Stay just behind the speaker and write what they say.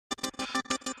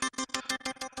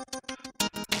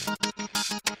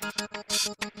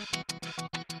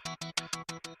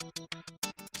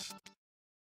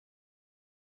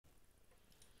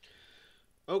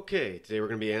Okay, today we're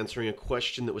going to be answering a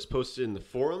question that was posted in the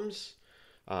forums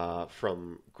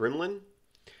from Gremlin.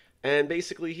 And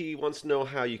basically, he wants to know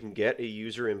how you can get a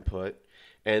user input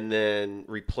and then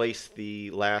replace the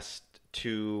last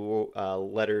two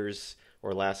letters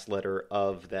or last letter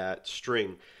of that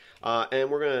string. And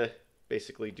we're going to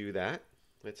basically do that.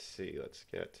 Let's see, let's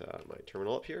get my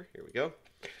terminal up here. Here we go.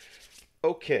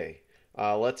 Okay,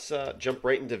 let's jump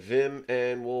right into Vim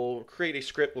and we'll create a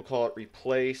script. We'll call it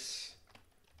replace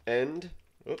end,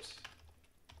 oops,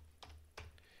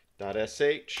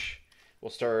 .sh.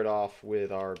 We'll start off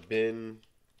with our bin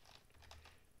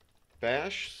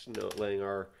bash, letting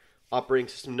our operating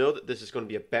system know that this is going to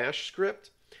be a bash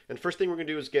script. And first thing we're going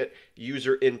to do is get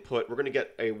user input. We're going to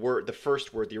get a word, the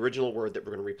first word, the original word that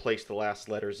we're going to replace the last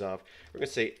letters of. We're going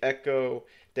to say echo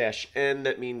 -n.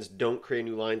 That means don't create a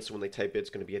new line. So when they type it, it's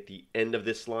going to be at the end of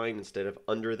this line instead of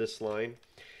under this line.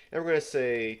 And we're going to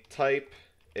say type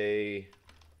a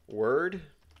word.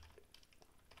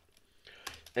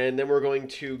 And then we're going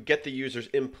to get the user's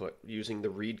input using the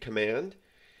read command.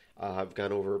 I've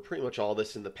gone over pretty much all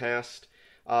this in the past.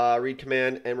 Read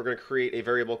command, and we're going to create a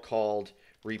variable called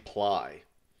reply.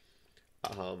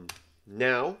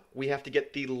 Now we have to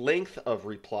get the length of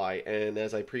reply, and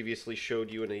as I previously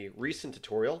showed you in a recent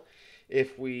tutorial,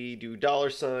 if we do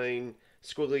 $,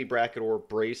 squiggly bracket, or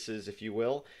braces, if you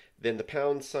will, then the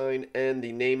 £, and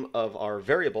the name of our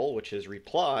variable, which is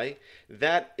reply,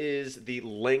 that is the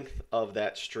length of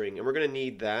that string, and we're going to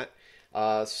need that.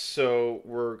 So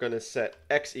we're going to set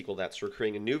x equal that. So we're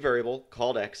creating a new variable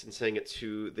called x and setting it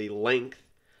to the length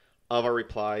of our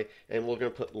reply, and we're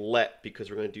going to put let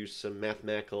because we're going to do some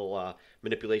mathematical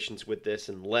manipulations with this,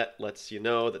 and let lets you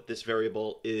know that this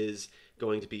variable is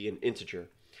going to be an integer.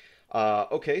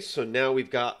 Okay, so now we've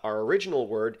got our original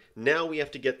word. Now we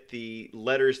have to get the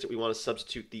letters that we want to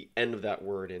substitute the end of that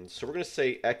word in. So we're going to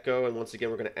say echo, and once again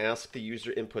we're going to ask the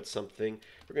user input something.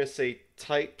 We're going to say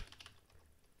type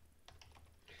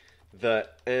the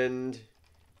end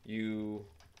you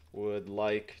would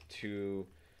like to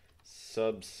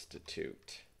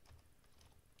substitute.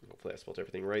 Hopefully I spelled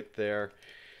everything right there.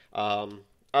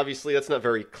 Obviously, that's not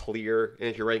very clear, and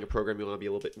if you're writing a program, you want to be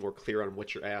a little bit more clear on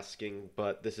what you're asking,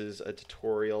 but this is a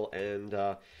tutorial,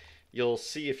 and you'll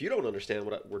see if you don't understand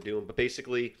what we're doing. But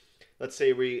basically, let's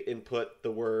say we input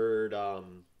the word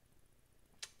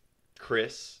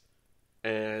Chris,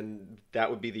 and that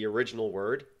would be the original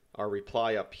word, our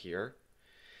reply up here.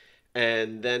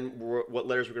 And then what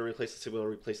letters we're going to replace? Let's say we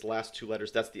want to replace the last two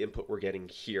letters. That's the input we're getting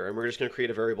here. And we're just going to create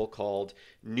a variable called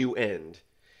new end.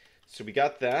 So we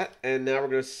got that, and now we're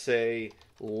going to say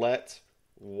let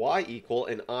y equal,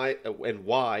 and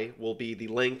y will be the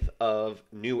length of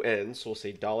new end. So we'll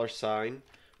say $,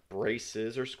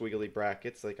 braces, or squiggly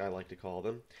brackets, like I like to call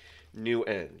them, new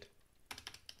end.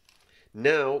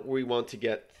 Now we want to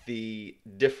get the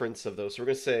difference of those. So we're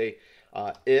going to say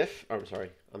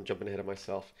I'm jumping ahead of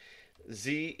myself.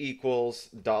 Z equals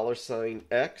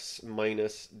 $x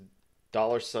minus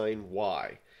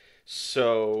 $y.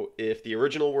 So if the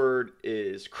original word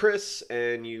is Chris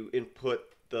and you input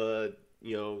the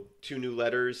two new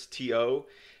letters TO,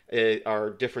 our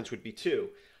difference would be 2.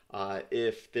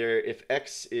 If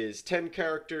X is 10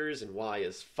 characters and Y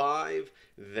is 5,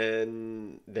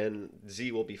 then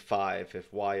Z will be 5.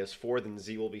 If Y is 4, then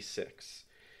Z will be 6,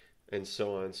 and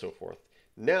so on and so forth.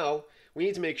 Now we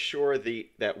need to make sure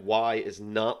that Y is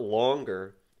not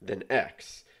longer than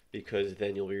X, because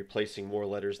then you'll be replacing more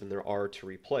letters than there are to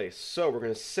replace. So we're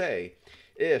going to say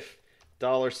if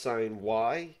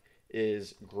 $y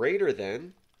is greater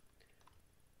than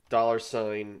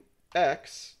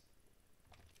 $x,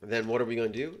 then what are we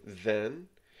going to do? Then,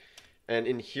 and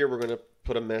in here we're going to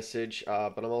put a message,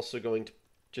 but I'm also going to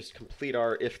just complete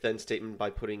our if-then statement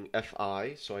by putting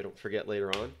fi, so I don't forget later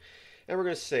on. And we're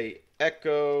going to say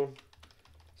echo,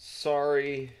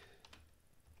 sorry,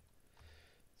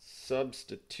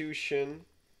 substitution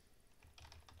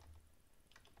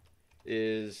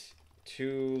is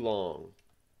too long.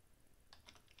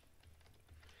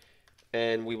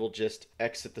 And we will just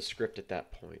exit the script at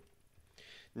that point.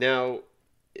 Now,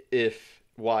 if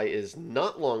y is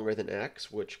not longer than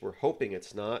x, which we're hoping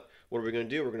it's not, what are we going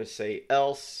to do? We're going to say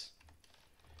else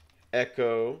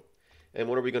echo. And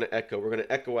what are we going to echo? We're going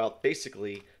to echo out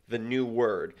basically the new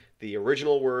word, the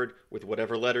original word with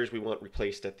whatever letters we want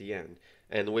replaced at the end.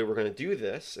 And the way we're going to do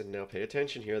this, and now pay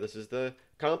attention here, this is the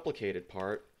complicated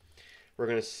part. We're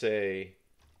going to say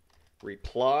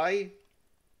reply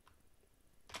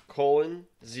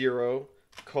 :0 :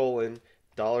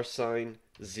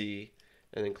 $z,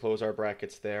 and then close our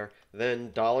brackets there.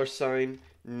 Then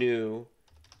 $new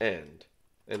end,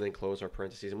 and then close our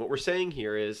parentheses. And what we're saying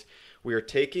here is We are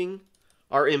taking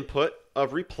our input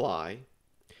of reply.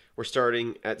 We're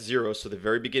starting at 0, so the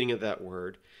very beginning of that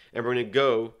word, and we're going to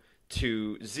go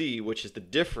to Z, which is the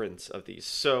difference of these.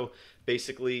 So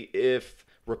basically, if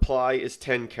reply is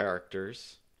 10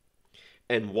 characters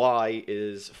and Y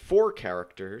is 4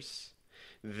 characters,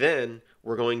 then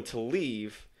we're going to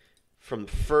leave from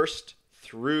the first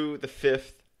through the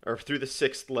fifth or through the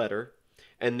sixth letter,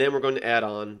 and then we're going to add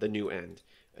on the new end.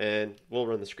 And we'll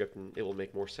run the script and it will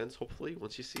make more sense, hopefully,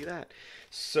 once you see that.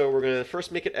 So we're going to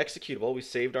first make it executable. We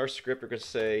saved our script. We're going to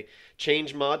say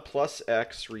change mod plus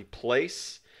X,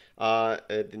 replace,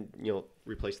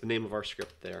 replace the name of our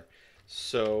script there.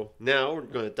 So now we're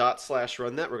going to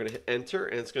 /run that. We're going to hit enter,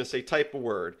 and it's going to say type a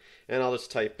word. And I'll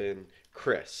just type in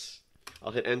Chris.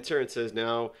 I'll hit enter, and it says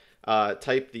now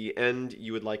type the end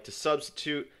you would like to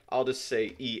substitute. I'll just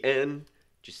say EN,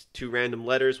 just 2 random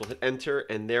letters. We'll hit enter,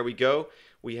 and there we go.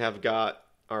 We have got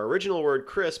our original word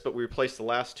Chris, but we replaced the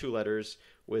last 2 letters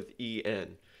with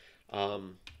EN.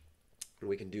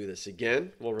 We can do this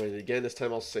again. We'll run it again. This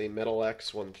time I'll say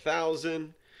MetalX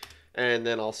 1000, and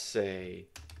then I'll say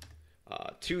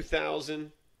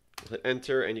 2000. We'll hit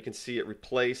enter, and you can see it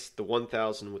replaced the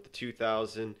 1000 with the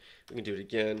 2000. We can do it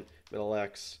again.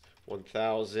 MetalX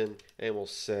 1000, and we'll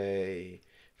say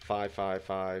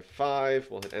 5555.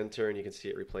 We'll hit enter, and you can see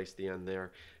it replaced the end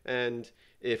there. And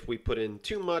if we put in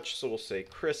too much, so we'll say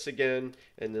Chris again,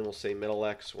 and then we'll say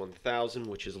MetalX 1000,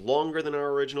 which is longer than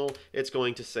our original. It's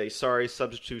going to say, sorry,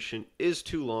 substitution is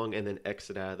too long, and then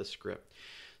exit out of the script.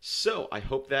 So I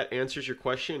hope that answers your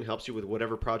question and helps you with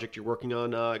whatever project you're working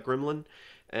on, Gremlin.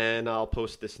 And I'll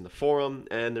post this in the forum,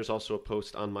 and there's also a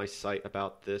post on my site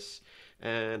about this.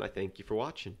 And I thank you for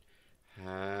watching.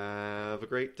 Have a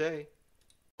great day.